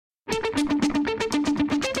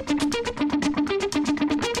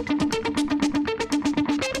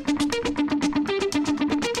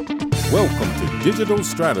Welcome to Digital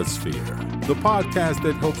Stratosphere, the podcast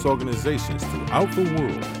that helps organizations throughout the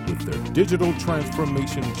world with their digital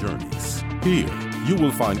transformation journeys. Here, you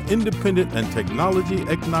will find independent and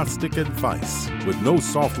technology-agnostic advice with no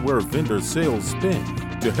software vendor sales spin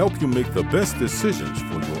to help you make the best decisions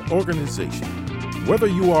for your organization. Whether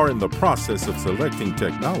you are in the process of selecting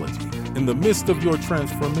technology, in the midst of your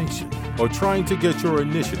transformation, or trying to get your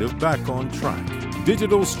initiative back on track,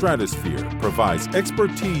 Digital Stratosphere provides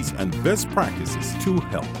expertise and best practices to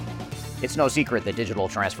help. It's no secret that digital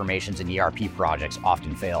transformations and ERP projects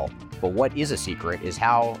often fail, but what is a secret is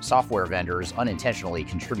how software vendors unintentionally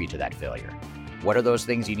contribute to that failure. What are those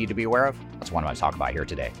things you need to be aware of? That's what I'm going to talk about here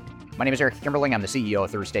today. My name is Eric Kimberling. I'm the CEO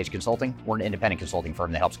of Third Stage Consulting. We're an independent consulting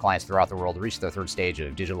firm that helps clients throughout the world reach their third stage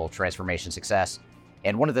of digital transformation success.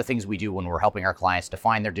 And one of the things we do when we're helping our clients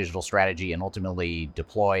define their digital strategy and ultimately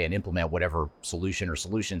deploy and implement whatever solution or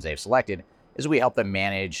solutions they've selected is we help them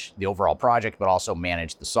manage the overall project, but also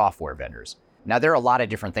manage the software vendors. Now, there are a lot of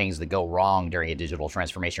different things that go wrong during a digital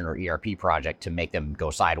transformation or ERP project to make them go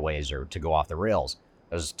sideways or to go off the rails.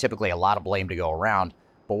 There's typically a lot of blame to go around.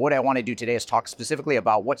 But what I want to do today is talk specifically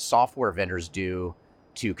about what software vendors do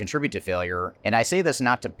to contribute to failure. And I say this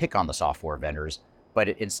not to pick on the software vendors, but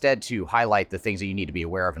instead to highlight the things that you need to be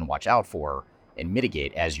aware of and watch out for and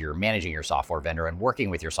mitigate as you're managing your software vendor and working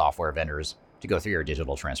with your software vendors to go through your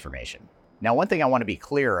digital transformation. Now, one thing I want to be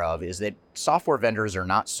clear of is that software vendors are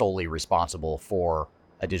not solely responsible for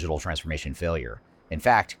a digital transformation failure. In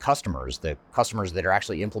fact, the customers that are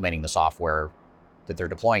actually implementing the software that they're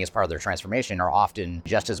deploying as part of their transformation are often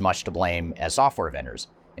just as much to blame as software vendors.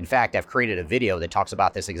 In fact, I've created a video that talks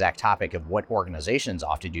about this exact topic of what organizations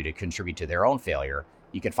often do to contribute to their own failure.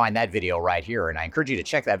 You can find that video right here, and I encourage you to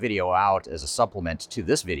check that video out as a supplement to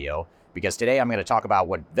this video, because today I'm going to talk about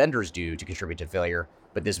what vendors do to contribute to failure,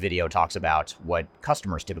 but this video talks about what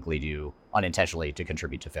customers typically do unintentionally to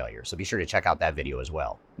contribute to failure. So be sure to check out that video as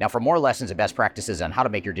well. Now, for more lessons and best practices on how to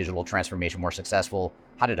make your digital transformation more successful,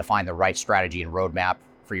 how to define the right strategy and roadmap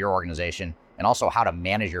for your organization, and also how to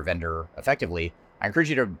manage your vendor effectively, I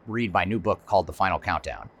encourage you to read my new book called The Final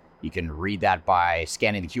Countdown. You can read that by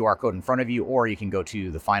scanning the QR code in front of you, or you can go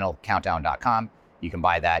to thefinalcountdown.com. You can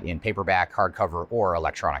buy that in paperback, hardcover, or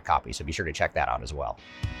electronic copy. So be sure to check that out as well.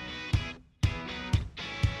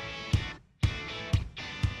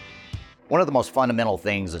 One of the most fundamental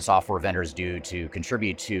things that software vendors do to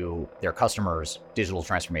contribute to their customers' digital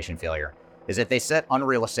transformation failure is that they set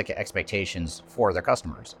unrealistic expectations for their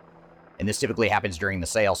customers. And this typically happens during the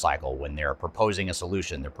sales cycle when they're proposing a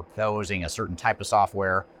solution, they're proposing a certain type of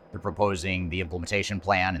software, they're proposing the implementation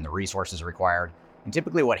plan and the resources required. And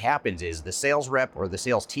typically what happens is the sales rep or the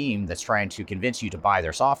sales team that's trying to convince you to buy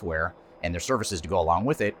their software and their services to go along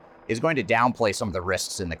with it is going to downplay some of the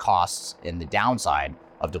risks and the costs and the downside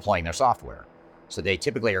of deploying their software. So they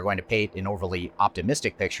typically are going to paint an overly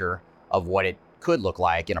optimistic picture of what it could look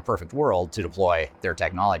like in a perfect world to deploy their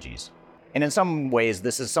technologies. And in some ways,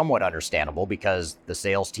 this is somewhat understandable because the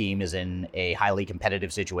sales team is in a highly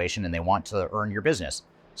competitive situation and they want to earn your business.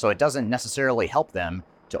 So it doesn't necessarily help them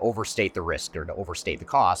to overstate the risk or to overstate the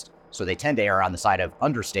cost. So they tend to err on the side of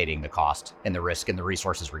understating the cost and the risk and the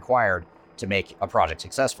resources required to make a project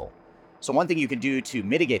successful. So one thing you can do to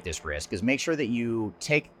mitigate this risk is make sure that you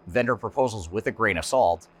take vendor proposals with a grain of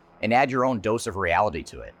salt and add your own dose of reality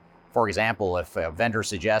to it. For example, if a vendor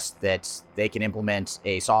suggests that they can implement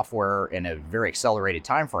a software in a very accelerated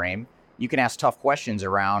time frame, you can ask tough questions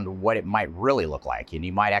around what it might really look like, and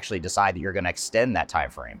you might actually decide that you're going to extend that time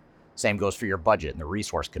frame. Same goes for your budget and the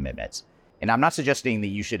resource commitments. And I'm not suggesting that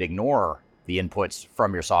you should ignore the inputs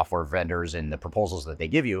from your software vendors and the proposals that they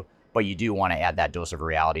give you, but you do want to add that dose of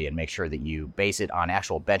reality and make sure that you base it on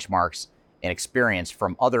actual benchmarks and experience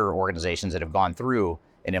from other organizations that have gone through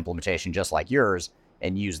an implementation just like yours,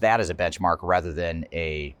 and use that as a benchmark rather than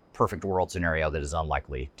a perfect world scenario that is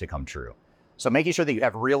unlikely to come true. So making sure that you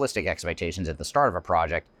have realistic expectations at the start of a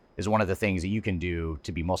project is one of the things that you can do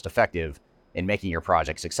to be most effective in making your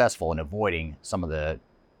project successful and avoiding some of the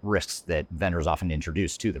risks that vendors often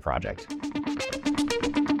introduce to the project.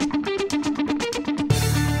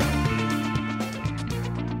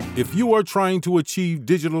 If you are trying to achieve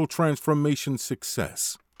digital transformation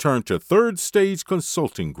success, turn to Third Stage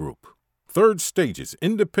Consulting Group. Third Stage's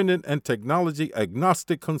independent and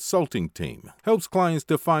technology-agnostic consulting team helps clients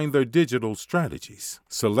define their digital strategies,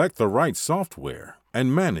 select the right software,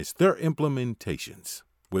 and manage their implementations.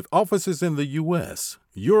 With offices in the U.S.,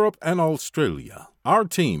 Europe, and Australia, our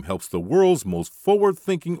team helps the world's most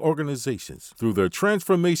forward-thinking organizations through their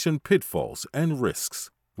transformation pitfalls and risks.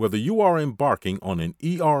 Whether you are embarking on an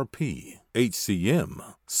ERP,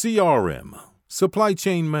 HCM, CRM, supply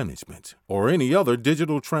chain management, or any other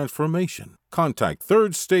digital transformation. Contact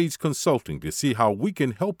Third Stage Consulting to see how we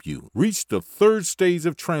can help you reach the third stage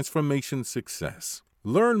of transformation success.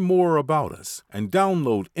 Learn more about us and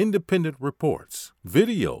download independent reports,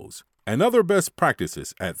 videos, and other best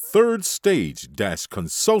practices at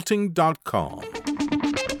thirdstage-consulting.com.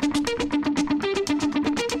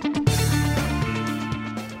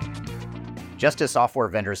 Just as software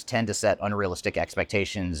vendors tend to set unrealistic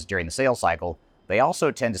expectations during the sales cycle, they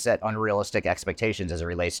also tend to set unrealistic expectations as it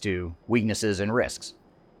relates to weaknesses and risks.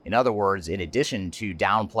 In other words, in addition to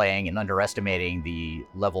downplaying and underestimating the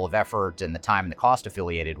level of effort and the time and the cost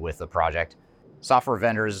affiliated with the project, software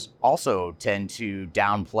vendors also tend to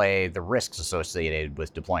downplay the risks associated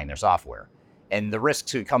with deploying their software. And the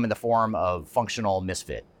risks could come in the form of functional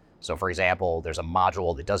misfit. So for example, there's a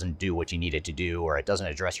module that doesn't do what you need it to do, or it doesn't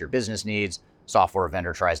address your business needs. Software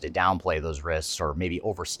vendor tries to downplay those risks or maybe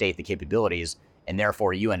overstate the capabilities, and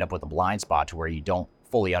therefore you end up with a blind spot to where you don't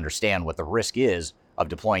fully understand what the risk is of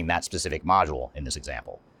deploying that specific module in this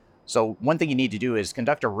example. So one thing you need to do is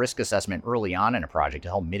conduct a risk assessment early on in a project to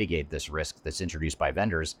help mitigate this risk that's introduced by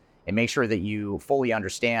vendors, and make sure that you fully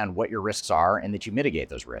understand what your risks are and that you mitigate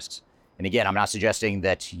those risks. And again, I'm not suggesting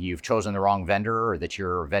that you've chosen the wrong vendor or that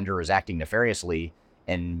your vendor is acting nefariously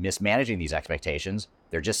and mismanaging these expectations.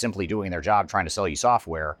 They're just simply doing their job trying to sell you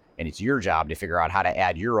software, and it's your job to figure out how to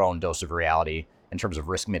add your own dose of reality in terms of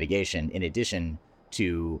risk mitigation in addition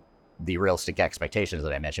to the realistic expectations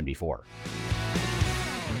that I mentioned before.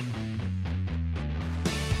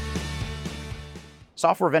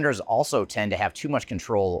 Software vendors also tend to have too much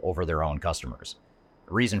control over their own customers.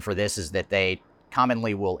 The reason for this is that they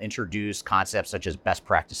commonly will introduce concepts such as best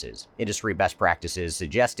practices, industry best practices,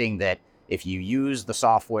 suggesting that if you use the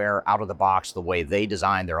software out of the box the way they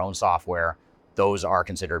design their own software, those are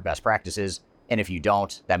considered best practices. And if you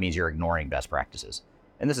don't, that means you're ignoring best practices.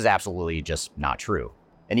 And this is absolutely just not true.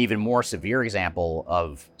 An even more severe example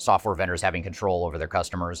of software vendors having control over their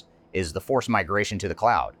customers is the forced migration to the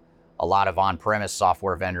cloud. A lot of on-premise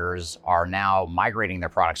software vendors are now migrating their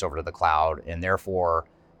products over to the cloud and therefore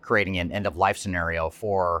creating an end-of-life scenario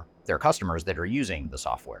for their customers that are using the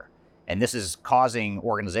software. And this is causing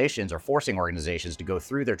organizations or forcing organizations to go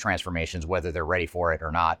through their transformations, whether they're ready for it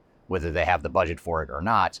or not, whether they have the budget for it or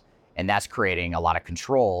not. And that's creating a lot of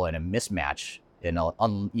control and a mismatch in an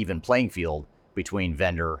uneven playing field between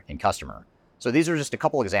vendor and customer. So these are just a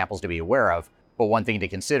couple examples to be aware of, but one thing to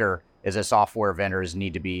consider is that software vendors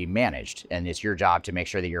need to be managed, and it's your job to make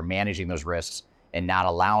sure that you're managing those risks and not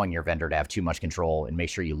allowing your vendor to have too much control, and make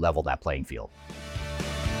sure you level that playing field.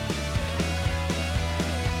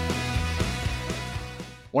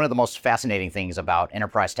 One of the most fascinating things about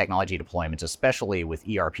enterprise technology deployments, especially with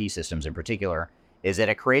ERP systems in particular, is that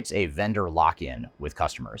it creates a vendor lock-in with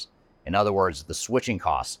customers. In other words, the switching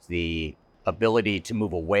costs, the ability to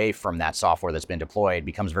move away from that software that's been deployed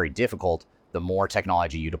becomes very difficult the more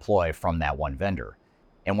technology you deploy from that one vendor.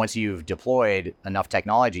 And once you've deployed enough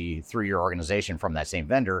technology through your organization from that same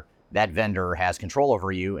vendor, that vendor has control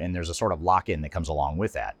over you, and there's a sort of lock-in that comes along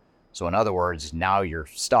with that. So in other words, now you're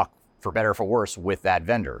stuck, for better or for worse, with that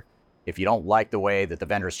vendor. If you don't like the way that the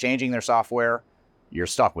vendor is changing their software, you're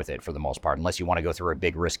stuck with it for the most part, unless you want to go through a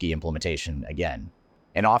big risky implementation again.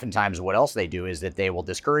 And oftentimes what else they do is that they will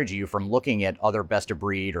discourage you from looking at other best of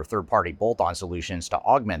breed or third-party bolt-on solutions to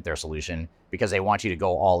augment their solution, because they want you to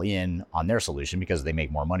go all in on their solution because they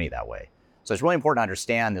make more money that way. So it's really important to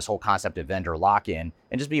understand this whole concept of vendor lock-in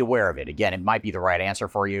and just be aware of it. Again, it might be the right answer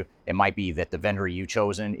for you. It might be that the vendor you've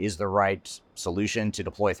chosen is the right solution to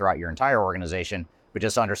deploy throughout your entire organization, but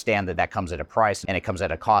just understand that that comes at a price, and it comes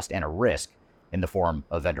at a cost and a risk in the form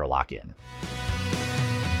of vendor lock-in.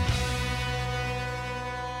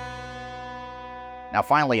 Now,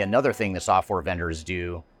 finally, another thing that software vendors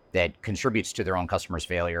do that contributes to their own customers'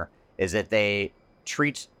 failure is that they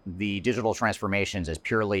treat the digital transformations as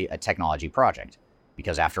purely a technology project,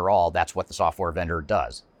 because after all, that's what the software vendor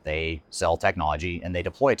does. They sell technology and they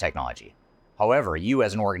deploy technology. However, you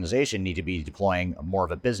as an organization need to be deploying more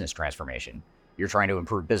of a business transformation. You're trying to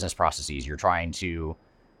improve business processes. You're trying to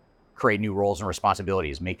create new roles and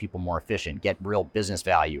responsibilities, make people more efficient, get real business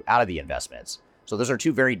value out of the investments. So those are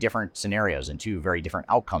two very different scenarios and two very different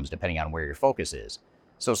outcomes depending on where your focus is.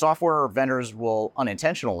 So software vendors will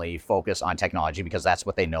unintentionally focus on technology because that's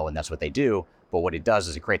what they know and that's what they do. But what it does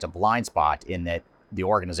is it creates a blind spot in that the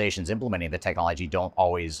organizations implementing the technology don't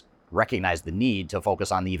always recognize the need to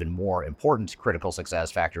focus on the even more important critical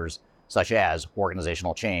success factors, such as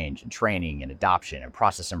organizational change and training and adoption and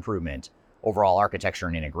process improvement, overall architecture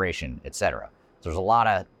and integration, etc. There's a lot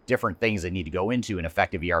of different things that need to go into an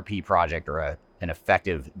effective ERP project or an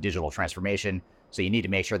effective digital transformation. So you need to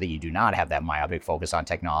make sure that you do not have that myopic focus on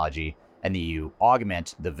technology, and that you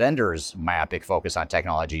augment the vendor's myopic focus on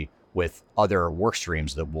technology with other work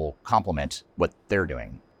streams that will complement what they're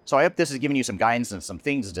doing. So I hope this has given you some guidance and some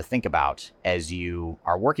things to think about as you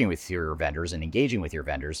are working with your vendors and engaging with your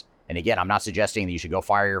vendors. And again, I'm not suggesting that you should go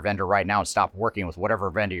fire your vendor right now and stop working with whatever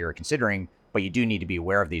vendor you're considering, but you do need to be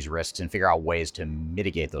aware of these risks and figure out ways to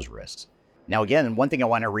mitigate those risks. Now, again, one thing I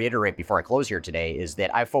want to reiterate before I close here today is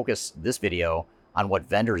that I focus this video on what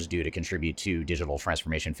vendors do to contribute to digital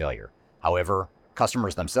transformation failure. However,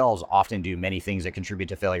 customers themselves often do many things that contribute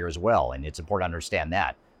to failure as well, and it's important to understand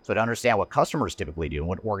that. So to understand what customers typically do and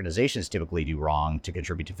what organizations typically do wrong to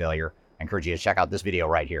contribute to failure, I encourage you to check out this video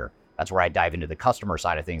right here. That's where I dive into the customer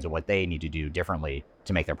side of things and what they need to do differently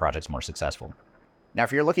to make their projects more successful. Now,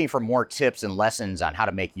 if you're looking for more tips and lessons on how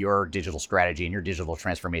to make your digital strategy and your digital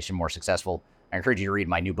transformation more successful, I encourage you to read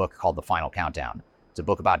my new book called The Final Countdown. It's a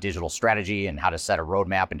book about digital strategy and how to set a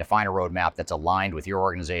roadmap and define a roadmap that's aligned with your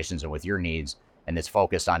organizations and with your needs, and that's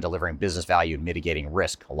focused on delivering business value and mitigating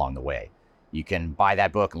risk along the way. You can buy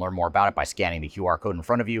that book and learn more about it by scanning the QR code in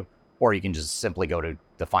front of you, or you can just simply go to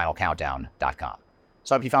thefinalcountdown.com.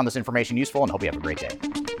 So I hope you found this information useful and hope you have a great day.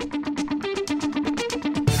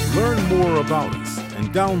 Learn more about us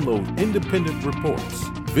and download independent reports,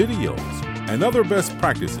 videos, and other best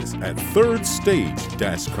practices at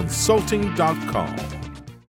thirdstage-consulting.com.